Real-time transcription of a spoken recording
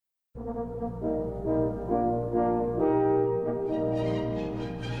Happy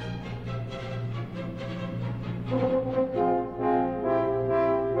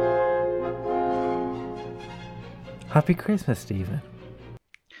Christmas, Stephen.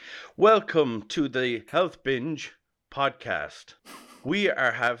 Welcome to the Health Binge podcast. We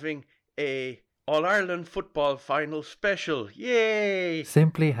are having a All-Ireland football final special. Yay!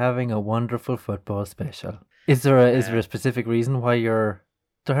 Simply having a wonderful football special. Is there a specific reason why they're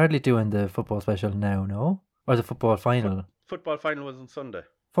hardly doing the football special now, no? Or the football final? Football final was on Sunday.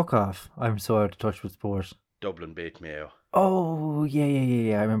 Fuck off. I'm so out of touch with sport. Dublin beat Mayo. Oh,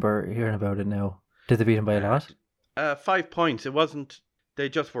 yeah. I remember hearing about it now. Did they beat him by a lot? 5 points. It wasn't... They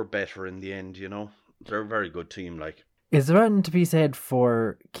just were better in the end, you know. They're a very good team, like. Is there anything to be said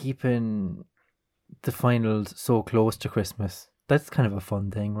for keeping the finals so close to Christmas? That's kind of a fun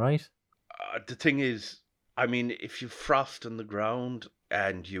thing, right? The thing is, I mean, if you frost on the ground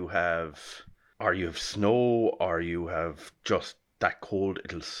and you have snow or you have just that cold,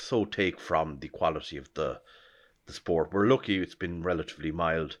 it'll so take from the quality of the sport. We're lucky it's been relatively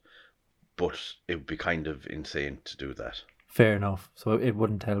mild, but it would be kind of insane to do that. Fair enough. So it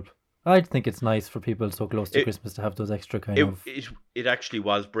wouldn't help. I think it's nice for people so close to Christmas to have those extra It actually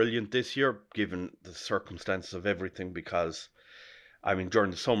was brilliant this year, given the circumstances of everything, because, I mean,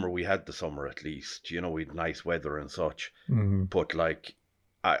 during the summer, we had the summer at least, you know, we had nice weather and such. Mm-hmm. But, like,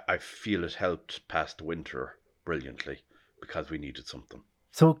 I feel it helped pass the winter brilliantly because we needed something.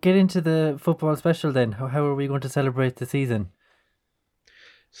 So get into the football special then. How are we going to celebrate the season?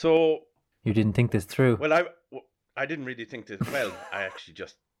 So... You didn't think this through? Well, I didn't really think this... Well, I actually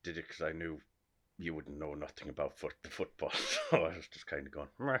just did it because I knew you wouldn't know nothing about the football. So I was just kind of going,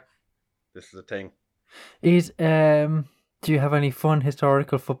 meh, this is a thing. Do you have any fun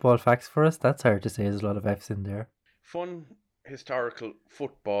historical football facts for us? That's hard to say. There's a lot of F's in there. Fun historical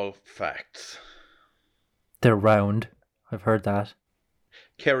football facts. They're round. I've heard that.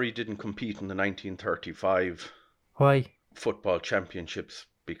 Kerry didn't compete in the 1935 Why? football championships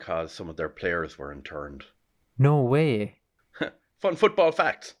because some of their players were interned. No way. Fun football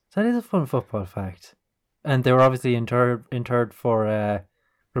facts. That is a fun football fact. And they were obviously interred for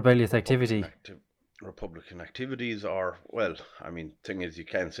rebellious activity. Republican activities, or, well, I mean, thing is, you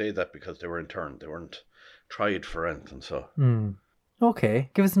can't say that because they were interned. They weren't tried for anything, so. Okay,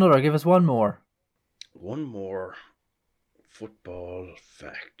 give us another. Give us one more. One more football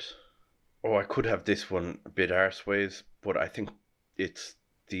fact. Oh, I could have this one a bit arseways, but I think it's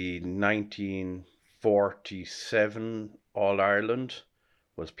the 1947 All-Ireland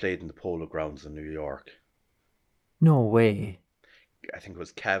was played in the Polo Grounds in New York. No way. I think it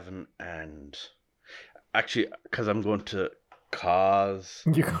was Cavan and... Actually, because I'm going to... Cause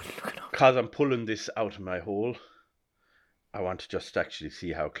I'm pulling this out of my hole. I want to just actually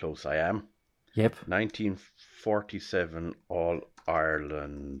see how close I am. Yep. 1947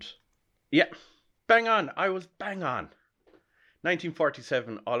 All-Ireland. Yeah, bang on. I was bang on.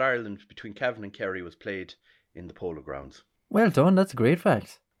 1947 All-Ireland between Cavan and Kerry was played in the Polo Grounds. Well done. That's a great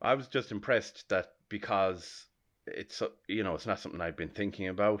fact. I was just impressed that because it's, you know, it's not something I've been thinking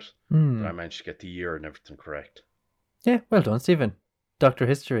about, that I managed to get the year and everything correct. Yeah, well done, Stephen. Dr.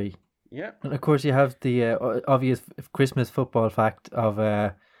 History. Yeah. And of course you have the obvious Christmas football fact of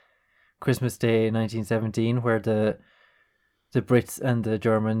Christmas Day 1917, where the Brits and the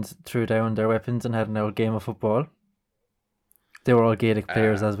Germans threw down their weapons and had an old game of football. They were all Gaelic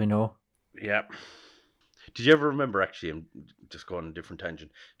players, as we know. Yeah. Did you ever remember, actually, I'm just going on a different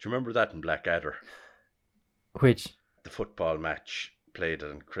tangent, do you remember that in Blackadder? Which? The football match played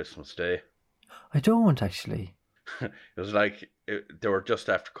on Christmas Day. I don't, actually. It was like, they were just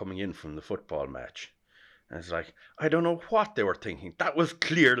after coming in from the football match. And it's like, I don't know what they were thinking. That was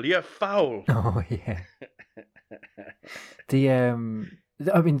clearly a foul. Oh, yeah.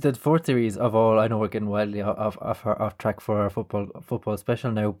 The fourth series of all, I know we're getting wildly off track for our football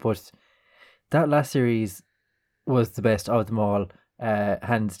special now, but that last series was the best of them all,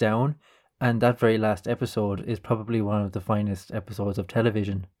 hands down. And that very last episode is probably one of the finest episodes of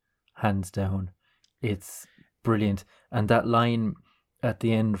television, hands down. It's brilliant. And that line at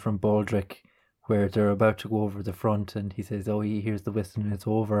the end from Baldrick, where they're about to go over the front and he says, oh, he hears the whistle and it's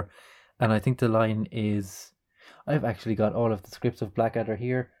over. And I think the line is... I've actually got all of the scripts of Blackadder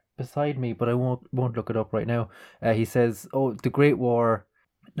here beside me, but I won't look it up right now. He says, oh, the Great War,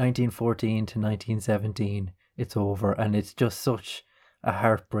 1914 to 1917, it's over. And it's just such a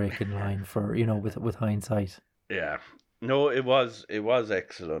heartbreaking line for, you know, with hindsight. Yeah. No, it was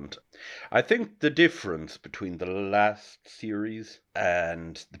excellent. I think the difference between the last series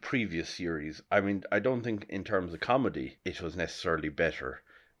and the previous series, I mean, I don't think in terms of comedy it was necessarily better.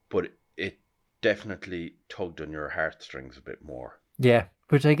 but it definitely tugged on your heartstrings a bit more. Yeah,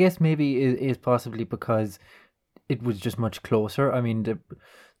 which I guess maybe is possibly because it was just much closer. I mean, the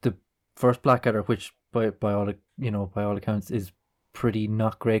first Blackadder, which by all by all accounts is pretty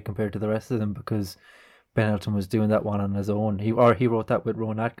not great compared to the rest of them, because Ben Elton was doing that one on his own. He wrote that with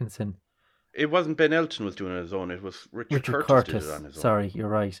Rowan Atkinson. It wasn't Ben Elton was doing it on his own. It was Richard Curtis did it on his own. Sorry, you're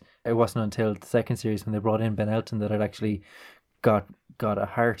right. It wasn't until the second series when they brought in Ben Elton that it actually got a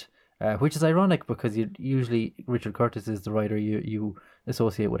heart. Which is ironic, because usually Richard Curtis is the writer you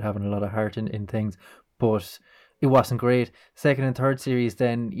associate with having a lot of heart in things, but it wasn't great. Second and third series,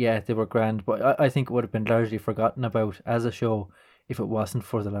 then, yeah, they were grand, but I think it would have been largely forgotten about as a show if it wasn't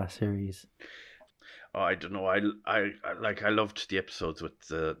for the last series. Oh, I don't know. I loved the episodes with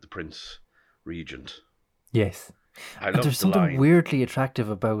the Prince Regent. Yes. I loved There's something weirdly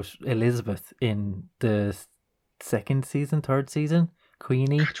attractive about Elizabeth in the second season, third season.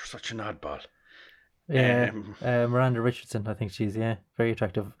 Queenie. God, you're such an oddball. Yeah, Miranda Richardson, I think she's, very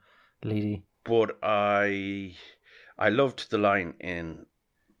attractive lady. But I loved the line in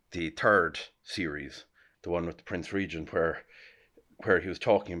the third series, the one with the Prince Regent, where he was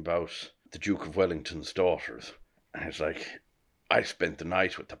talking about the Duke of Wellington's daughters. And it's like, I spent the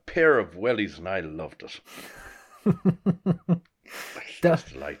night with a pair of wellies and I loved it.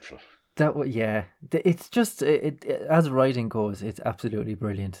 That's delightful. It's just it as writing goes, it's absolutely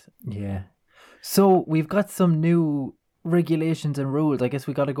brilliant. Yeah. So we've got some new regulations and rules. I guess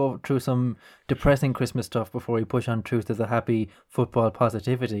we got to go through some depressing Christmas stuff before we push on through to the happy football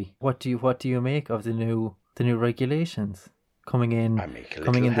positivity. What do you make of the new regulations coming in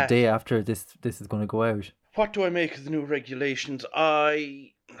the day after this is going to go out? What do I make of the new regulations?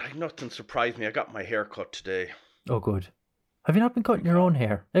 Nothing surprised me. I got my hair cut today. Oh, good. Have you not been cutting your own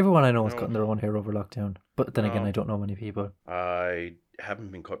hair? Everyone I know is cutting their own hair over lockdown. But then again, I don't know many people. I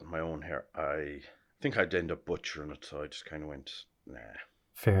haven't been cutting my own hair. I think I'd end up butchering it, so I just kind of went, nah.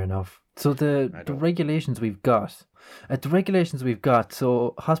 Fair enough. So the regulations we've got.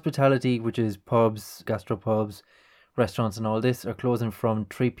 So hospitality, which is pubs, gastropubs, restaurants and all this, are closing from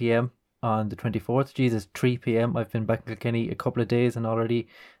 3 p.m. on the 24th. Jesus, 3 p.m. I've been back in Kilkenny a couple of days and already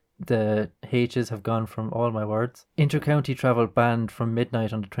the H's have gone from all my words. Inter-county travel banned from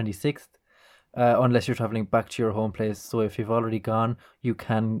midnight on the 26th, unless you're travelling back to your home place. So if you've already gone, you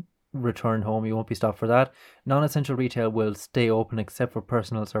can return home. You won't be stopped for that. Non-essential retail will stay open except for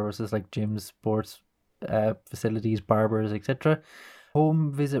personal services like gyms, sports facilities, barbers, etc.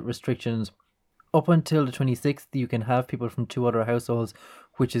 Home visit restrictions. Up until the 26th, you can have people from 2 other households,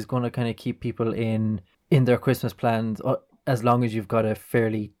 which is going to kind of keep people in their Christmas plans, as long as you've got a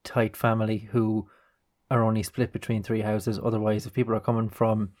fairly tight family who are only split between 3 houses. Otherwise, if people are coming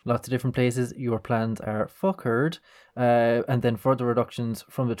from lots of different places, your plans are fuckered. And then further reductions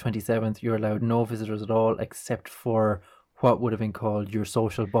from the 27th, you're allowed no visitors at all, except for what would have been called your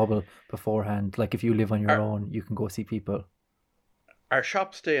social bubble beforehand. Like if you live on your own, you can go see people. Are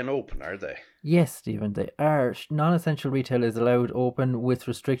shops staying open, are they? Yes, Stephen, they are. Non-essential retail is allowed open with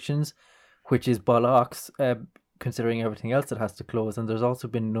restrictions, which is bollocks, considering everything else that has to close. And there's also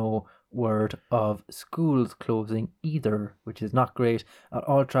been no word of schools closing either, which is not great. And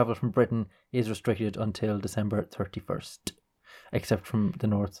all travel from Britain is restricted until December 31st, except from the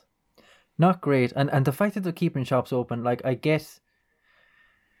north. Not great. And the fact that they're keeping shops open, like, I get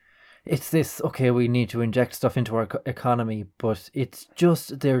it's this, okay, we need to inject stuff into our economy, but it's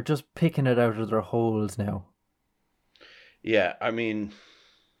just, they're just picking it out of their holes now. Yeah, I mean,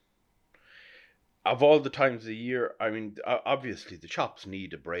 of all the times of the year, I mean, obviously the shops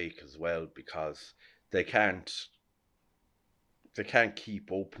need a break as well, because they can't keep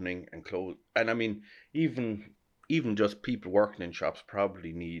opening and close. And I mean, even just people working in shops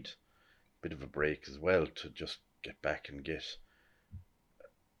probably need a bit of a break as well to just get back and get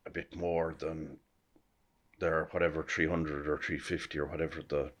a bit more than their whatever 300 or 350 or whatever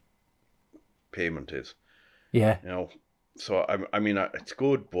the payment is. Yeah. You know, so I mean, it's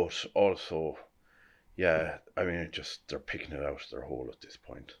good, but also, yeah, I mean, it just, they're picking it out of their hole at this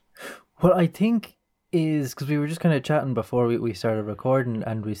point. Well, I think is, because we were just kind of chatting before we started recording,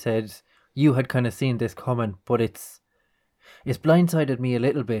 and we said you had kind of seen this coming, but it's blindsided me a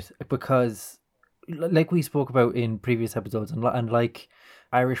little bit, because like we spoke about in previous episodes, and like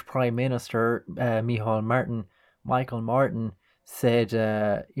Irish Prime Minister Michael Martin said,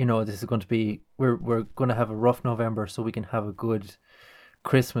 this is going to be, we're going to have a rough November so we can have a good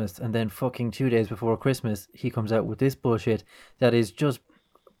Christmas. And then fucking 2 days before Christmas, he comes out with this bullshit that is just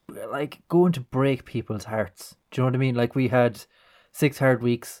like going to break people's hearts. Do you know what I mean? Like, we had 6 hard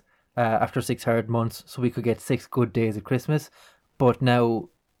weeks after 6 hard months, so we could get 6 good days of Christmas. But now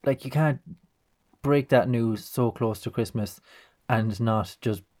like, you can't break that news so close to Christmas and not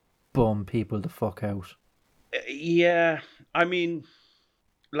just bum people the fuck out. Yeah, I mean,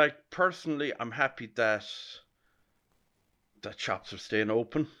 like personally, I'm happy that shops are staying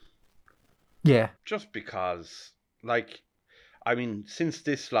open. Yeah. Just because, like, I mean, since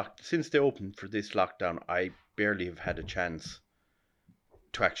they opened for this lockdown, I barely have had a chance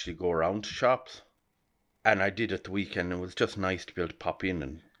to actually go around to shops. And I did at the weekend. It was just nice to be able to pop in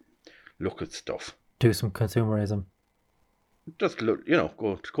and look at stuff. Do some consumerism. Just look,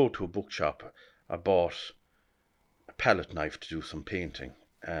 go to a bookshop. I bought a palette knife to do some painting,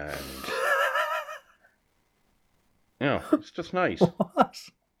 and it's just nice. What?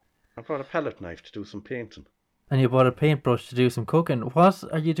 I bought a palette knife to do some painting. And you bought a paintbrush to do some cooking. What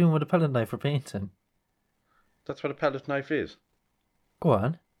are you doing with a palette knife for painting? That's what a palette knife is. Go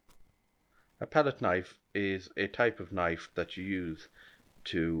on. A palette knife is a type of knife that you use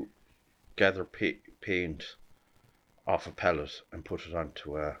to gather paint off a palette and put it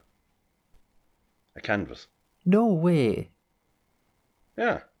onto a canvas. No way.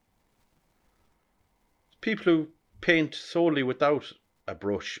 Yeah. People who paint solely without a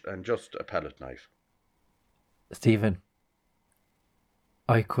brush and just a palette knife. Stephen,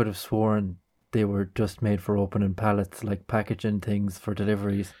 I could have sworn they were just made for opening pallets, like packaging things for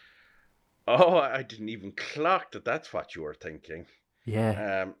deliveries. Oh, I didn't even clock that that's what you were thinking.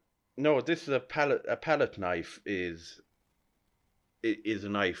 Yeah. No, this is a palette. A palette knife is a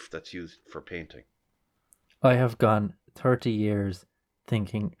knife that's used for painting. I have gone 30 years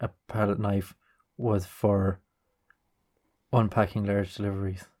thinking a palette knife was for unpacking large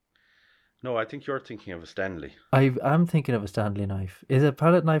deliveries. No, I think you're thinking of a Stanley. I'm thinking of a Stanley knife. Is a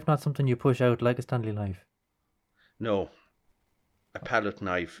palette knife not something you push out like a Stanley knife? No, a palette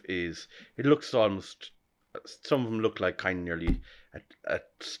knife is. It looks almost. Some of them look like kind of nearly a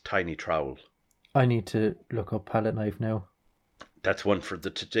tiny trowel. I need to look up palette knife now. That's one for the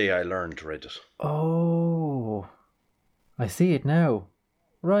Today I Learned Reddit. Oh, I see it now.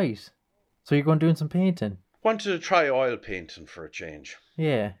 Right. So you're going doing some painting? Wanted to try oil painting for a change.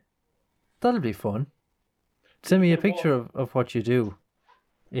 Yeah. That'll be fun. Send me a picture of what you do.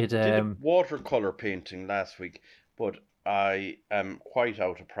 Did watercolor painting last week, but I am quite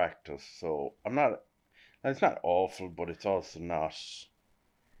out of practice, so I'm not. It's not awful, but it's also not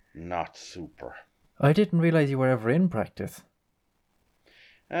super. I didn't realize you were ever in practice.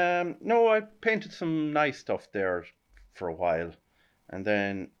 No, I painted some nice stuff there for a while, and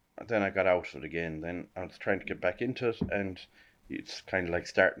then I got out of it again. Then I was trying to get back into it, and it's kind of like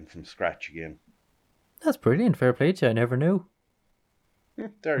starting from scratch again. That's brilliant. Fair play to you. I never knew.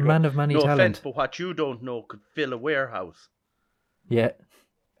 There you Man go. of many No talent. offense, but what you don't know could fill a warehouse. Yeah.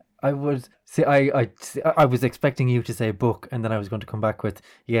 I would see. I was expecting you to say book, and then I was going to come back with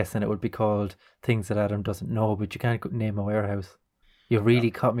yes, and it would be called Things That Adam Doesn't Know. But you can't name a warehouse. You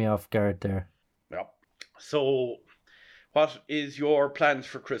really caught me off guard there. Yeah. So, what is your plans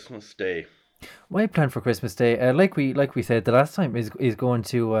for Christmas Day? My plan for Christmas Day, like we said the last time, is going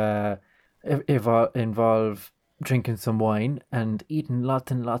to involve drinking some wine and eating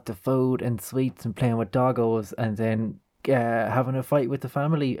lots and lots of food and sweets and playing with doggos, and then having a fight with the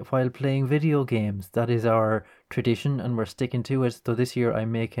family while playing video games. That is our tradition, and we're sticking to it. So this year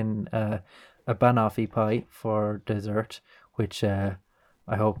I'm making a banoffee pie for dessert, which I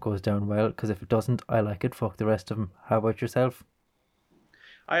hope goes down well, because if it doesn't, I like it. Fuck the rest of them. How about yourself?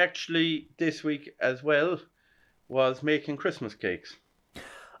 I actually, this week as well, was making Christmas cakes.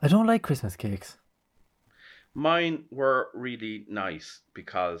 I don't like Christmas cakes. Mine were really nice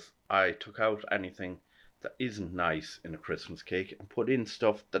because I took out anything that isn't nice in a Christmas cake and put in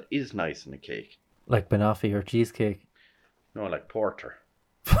stuff that is nice in a cake. Like banoffee or cheesecake? No, like porter.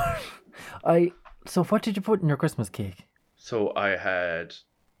 So what did you put in your Christmas cake? So I had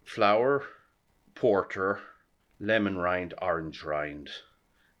flour, porter, lemon rind, orange rind,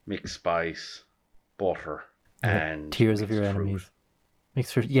 mixed spice, butter, and tears of your mixed fruit. enemies.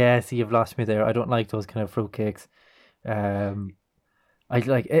 Mixed fruit. Yeah, see, you've lost me there. I don't like those kind of fruit cakes. I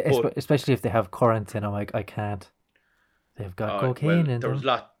like, especially if they have currants in them. I can't. They've got cocaine in them.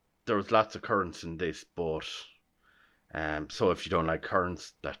 There was lots of currants in this, but so if you don't like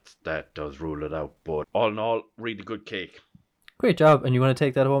currants, that does rule it out. But all in all, really good cake. Great job. And you want to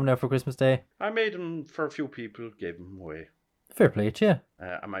take that home now for Christmas Day? I made them for a few people, gave them away. Fair play to you.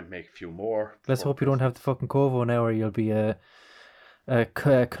 I might make a few more. Let's hope you don't have the fucking Covo now, or you'll be a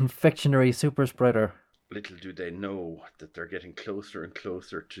confectionery super spreader. Little do they know that they're getting closer and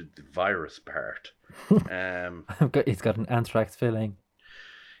closer to the virus part. It's got an anthrax filling.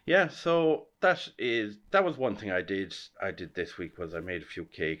 Yeah, so that was one thing I did. I did this week was I made a few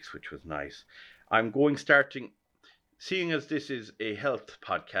cakes, which was nice. I'm going starting, seeing as this is a health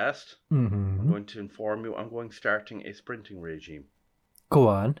podcast, I'm Mm-hmm. going to inform you I'm going starting a sprinting regime. Go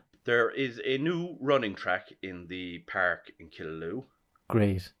on. There is a new running track in the park in Killaloe,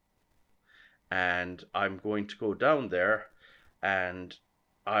 Great. and I'm going to go down there, and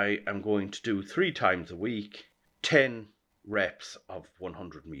I am going to do 3 times a week, 10 reps of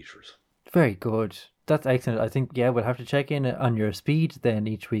 100 meters. Very good. That's excellent. I think, yeah, we'll have to check in on your speed then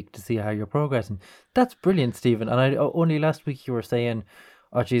each week to see how you're progressing. That's brilliant, Stephen. And only last week you were saying,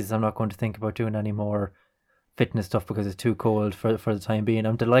 oh, Jesus, I'm not going to think about doing any more fitness stuff because it's too cold for the time being.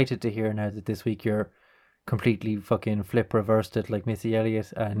 I'm delighted to hear now that this week you're completely fucking flip reversed it like Missy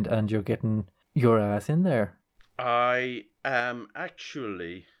Elliott and you're getting your ass in there. I am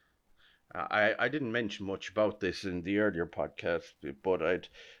actually. I didn't mention much about this in the earlier podcast, but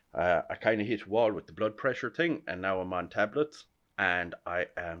I kind of hit a wall with the blood pressure thing, and now I'm on tablets, and I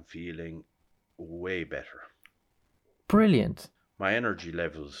am feeling way better. Brilliant. My energy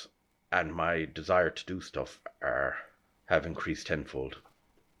levels and my desire to do stuff have increased tenfold.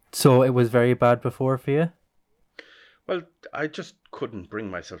 So it was very bad before for you? Well, I just couldn't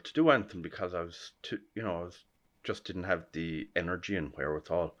bring myself to do anything because I was just didn't have the energy and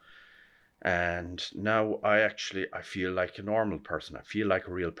wherewithal. And now I feel like a normal person. I feel like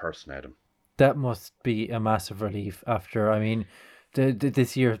a real person, Adam. That must be a massive relief after, I mean,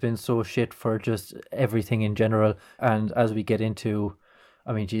 this year has been so shit for just everything in general. And as we get into,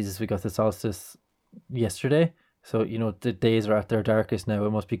 I mean, Jesus, we got the solstice yesterday. So, the days are at their darkest now. It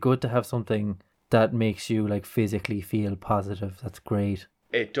must be good to have something that makes you like physically feel positive. That's great.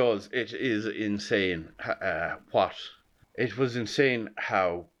 It does. It is insane. It was insane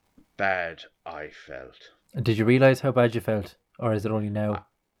how bad I felt. Did you realize how bad you felt? Or is it only now?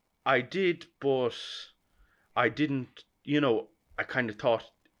 I did, but I didn't, I kind of thought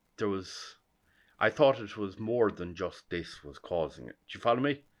I thought it was more than just this was causing it. Do you follow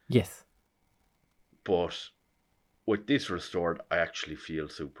me? Yes. But with this restored, I actually feel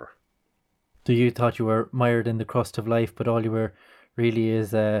super. So you thought you were mired in the crust of life, but all you were really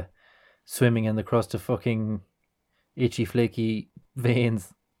is swimming in the crust of fucking itchy, flaky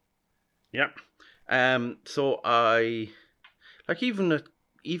veins. Yeah. So I like even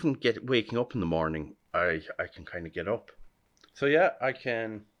waking up in the morning, I can kind of get up. So yeah, I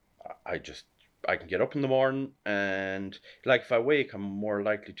can get up in the morning, and like if I wake, I'm more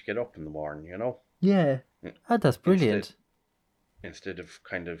likely to get up in the morning. Yeah. That's brilliant. Instead of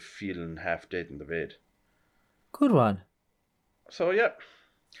kind of feeling half dead in the bed. Good one. So yeah,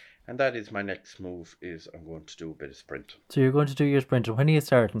 and that is my next move. Is I'm going to do a bit of sprint. So you're going to do your sprint. When are you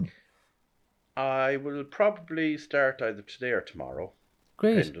starting? I will probably start either today or tomorrow.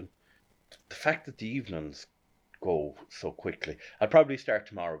 Great. Depending. The fact that the evenings go so quickly, I'll probably start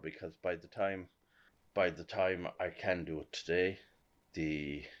tomorrow because by the time I can do it today,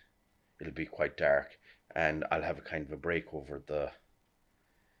 it'll be quite dark, and I'll have a kind of a break over the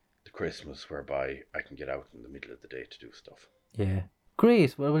Christmas whereby I can get out in the middle of the day to do stuff. Yeah.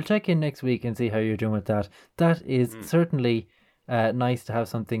 Great. Well, we'll check in next week and see how you're doing with that. That is certainly nice to have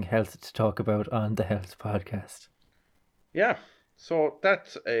something health to talk about on the Health Podcast. Yeah. So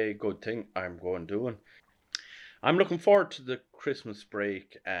that's a good thing I'm going doing. I'm looking forward to the Christmas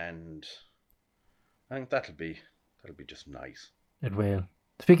break, and I think that'll be just nice. It will.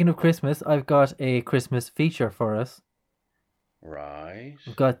 Speaking of Christmas, I've got a Christmas feature for us. Right.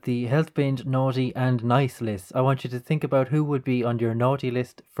 We've got the Health Binge Naughty and Nice list. I want you to think about who would be on your naughty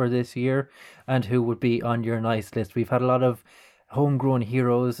list for this year and who would be on your nice list. We've had a lot of homegrown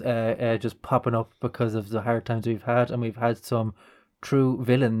heroes just popping up because of the hard times we've had, and we've had some true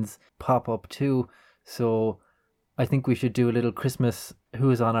villains pop up too. So I think we should do a little Christmas who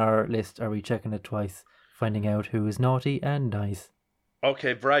is on our list. Are we checking it twice? Finding out who is naughty and nice.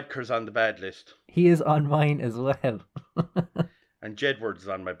 Okay, Varadkar's on the bad list. He is on mine as well. And Jedward's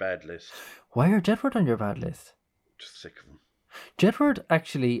on my bad list. Why are Jedward on your bad list? Just sick of him. Jedward,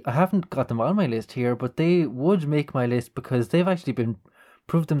 actually, I haven't got them on my list here, but they would make my list because they've actually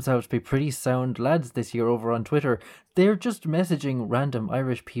proved themselves to be pretty sound lads this year over on Twitter. They're just messaging random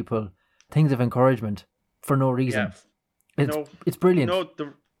Irish people things of encouragement for no reason. Yeah. It's brilliant. No,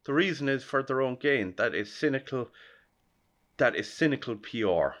 the reason is for their own gain. That is cynical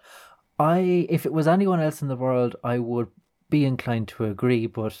PR. If it was anyone else in the world, I would be inclined to agree,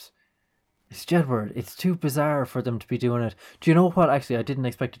 but it's Jedward. It's too bizarre for them to be doing it. Do you know what? Actually, I didn't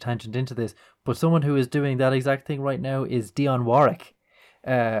expect a tangent into this, but someone who is doing that exact thing right now is Dionne Warwick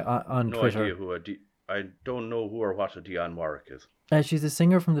on Twitter. No idea I don't know who or what a Dionne Warwick is. She's a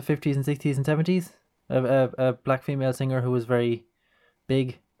singer from the 50s and 60s and 70s. A black female singer who was very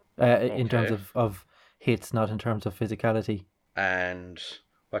big in terms Okay. of hits, not in terms of physicality. And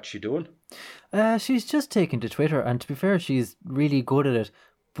what's she doing? She's just taken to Twitter, and to be fair, she's really good at it.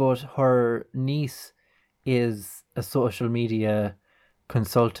 But her niece is a social media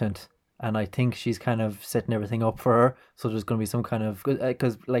consultant, and I think she's kind of setting everything up for her. So there's going to be some kind of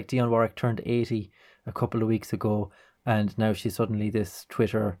because like Dionne Warwick turned 80 a couple of weeks ago, and now she's suddenly this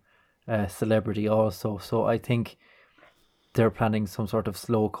Twitter celebrity also. So I think they're planning some sort of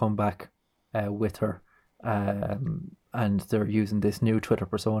slow comeback with her. And they're using this new Twitter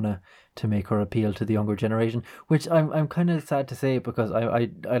persona to make her appeal to the younger generation, which I'm kind of sad to say because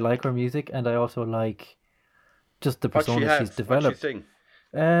I like her music and I also like just the What she persona have? she's What she developed. sing?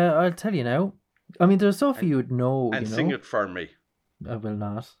 I'll tell you now. I mean, there's stuff you would know, And you sing know. it for me. I will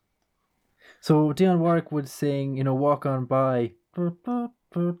not. So Dionne Warwick would sing, "Walk On By."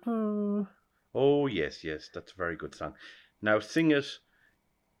 Oh yes, that's a very good song. Now sing it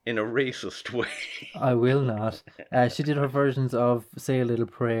in a racist way. I will not. She did her versions of "Say a Little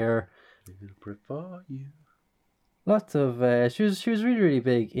Prayer." Little prayer for you. Lots of she was really really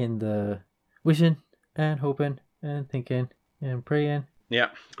big in the wishing and hoping and thinking and praying. Yeah,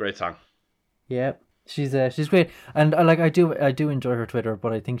 great song. Yeah, she's great, and I do enjoy her Twitter,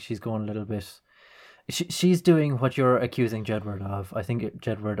 but I think she's going a little bit. She's doing what you're accusing Jedward of. I think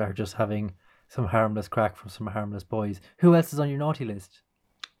Jedward are just having some harmless crack from some harmless boys. Who else is on your naughty list?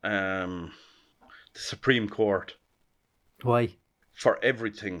 The Supreme Court Why? for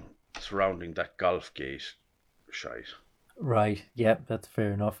everything surrounding that golf gate shite. Right, yeah, that's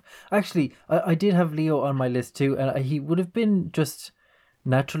fair enough. Actually, I did have Leo on my list too, and he would have been just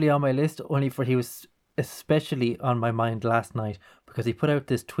naturally on my list, only for he was especially on my mind last night because he put out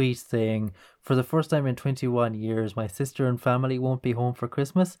this tweet saying, "For the first time in 21 years, my sister and family won't be home for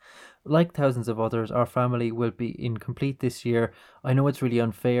Christmas. Like thousands of others, our family will be incomplete this year. I know it's really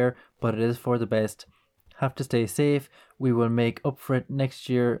unfair, but it is for the best. Have to stay safe. We will make up for it next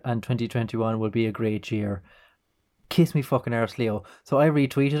year, and 2021 will be a great year." Kiss me fucking arse, Leo. So I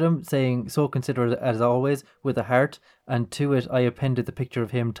retweeted him saying, "So considerate as always," with a heart, and to it I appended the picture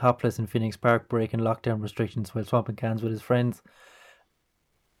of him topless in Phoenix Park breaking lockdown restrictions while swamping cans with his friends.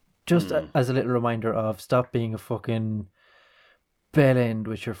 Just as a little reminder of stop being a fucking bell end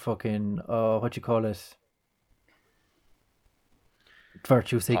with your fucking, what you call it?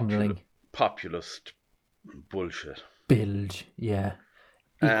 Virtue signalling. Populist bullshit. Bilge, yeah.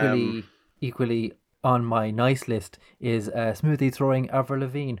 Um, Equally on my nice list is smoothie throwing Avril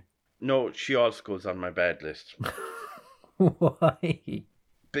Lavigne. No, she also goes on my bad list. Why?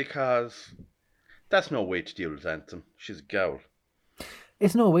 Because that's no way to deal with Anthem. She's a gal.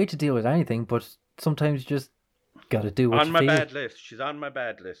 It's no way to deal with anything, but sometimes you just gotta do what On you my feel. bad list. She's on my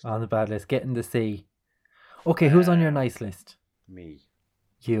bad list. On the bad list, get in the sea. Okay, who's on your nice list? Me.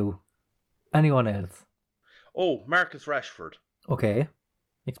 You. Anyone else? Oh, Marcus Rashford. Okay,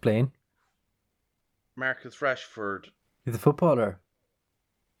 explain. Marcus Rashford. He's a footballer.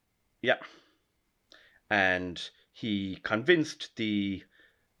 Yeah. And he convinced the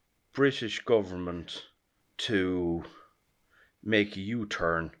British government to make a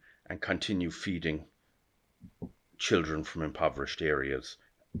U-turn and continue feeding children from impoverished areas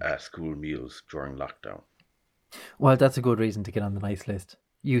school meals during lockdown. Well, that's a good reason to get on the nice list.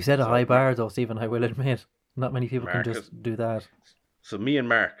 You set a high bar, though, Stephen, I will admit. Not many people can just do that. So me and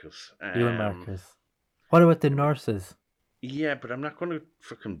Marcus. You and Marcus. What about the nurses? Yeah, but I'm not going to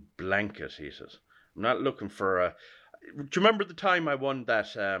freaking blanket eat it. I'm not looking for a... Do you remember the time I won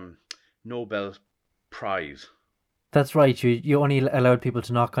that Nobel Prize? That's right, you only allowed people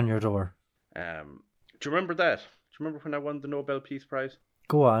to knock on your door. Do you remember that? Do you remember when I won the Nobel Peace Prize?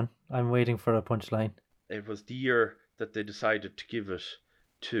 Go on, I'm waiting for a punchline. It was the year that they decided to give it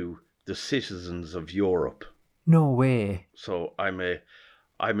to the citizens of Europe. No way. So I'm a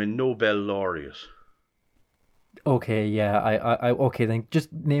Nobel laureate. Okay, yeah, I okay then.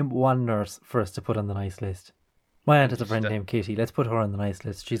 Just name one nurse for us to put on the nice list. My aunt has a friend named Katie. Let's put her on the nice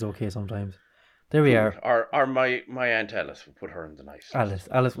list. She's okay sometimes. There we are. Or my Aunt Alice, we'll put her on the nice list.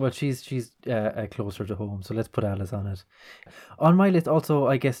 Alice. Well, she's closer to home, so let's put Alice on it. On my list, also,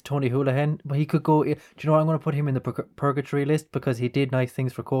 I guess Tony Holohan. But he could go. Do you know what? I'm going to put him in the purgatory list because he did nice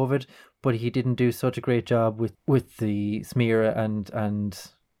things for COVID, but he didn't do such a great job with the smear and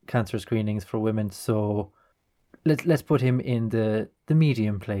cancer screenings for women. So let's put him in the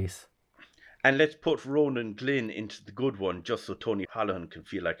medium place. And let's put Ronan Glynn into the good one, just so Tony Holohan can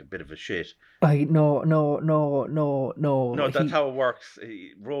feel like a bit of a shit. No. No, that's how it works.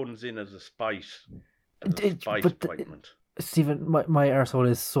 Ronan's in as a spite appointment. Stephen, my arsehole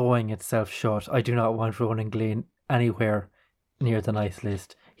is sewing itself shut. I do not want Ronan Glean anywhere near the nice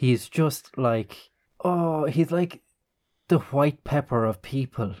list. He's just like, oh, he's like the white pepper of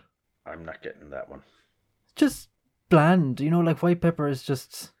people. I'm not getting that one. Just bland, like white pepper is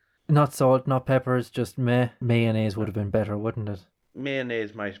just not salt, not pepper, it's just meh. Mayonnaise would have been better, wouldn't it?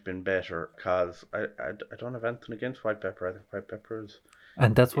 Mayonnaise might have been better because I don't have anything against white pepper. I think white pepper is.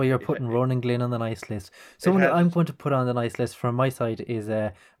 And that's why you're It, putting it, Ronan Glenn on the nice list. it Someone that has I'm its. going to put on the nice list from my side is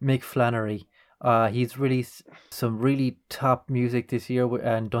Mick Flannery. He's released some really top music this year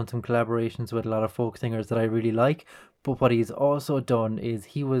and done some collaborations with a lot of folk singers that I really like. But what he's also done is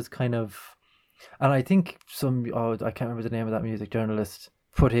he was kind of, and I think I can't remember the name of that music journalist,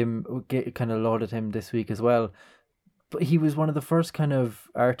 kind of lauded him this week as well. But he was one of the first kind of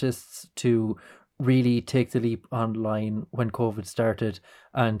artists to really take the leap online when COVID started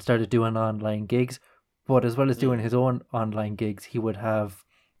and started doing online gigs. But as well as doing Mm, his own online gigs, he would have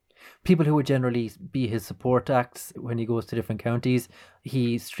people who would generally be his support acts when he goes to different counties.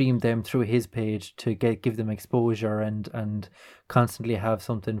 He streamed them through his page to give them exposure and constantly have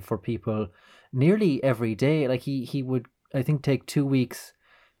something for people nearly every day. Like he would, I think, take 2 weeks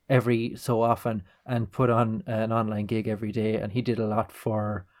every so often and put on an online gig every day, and he did a lot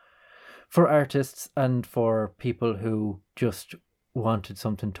for artists and for people who just wanted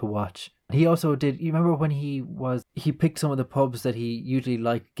something to watch. He also did, you remember when he picked some of the pubs that he usually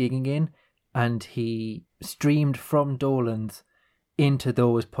liked gigging in, and he streamed from Dolan's into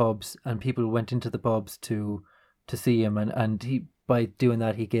those pubs, and people went into the pubs to see him, and he, by doing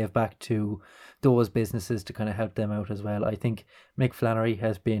that, he gave back to those businesses to kind of help them out as well. I think Mick Flannery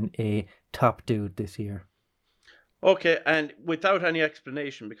has been a top dude this year. okay, and without any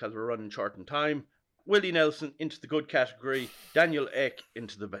explanation because we're running short on time, Willie Nelson into the good category, Daniel Ek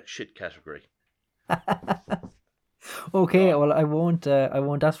into the shit category. Okay, Oh, well, I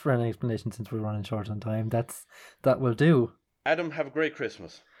won't ask for an explanation since we're running short on time. That will do. Adam, have a great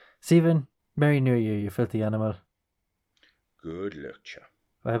Christmas. Stephen, Merry New Year, you filthy animal. Good luck, cha.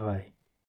 Bye bye.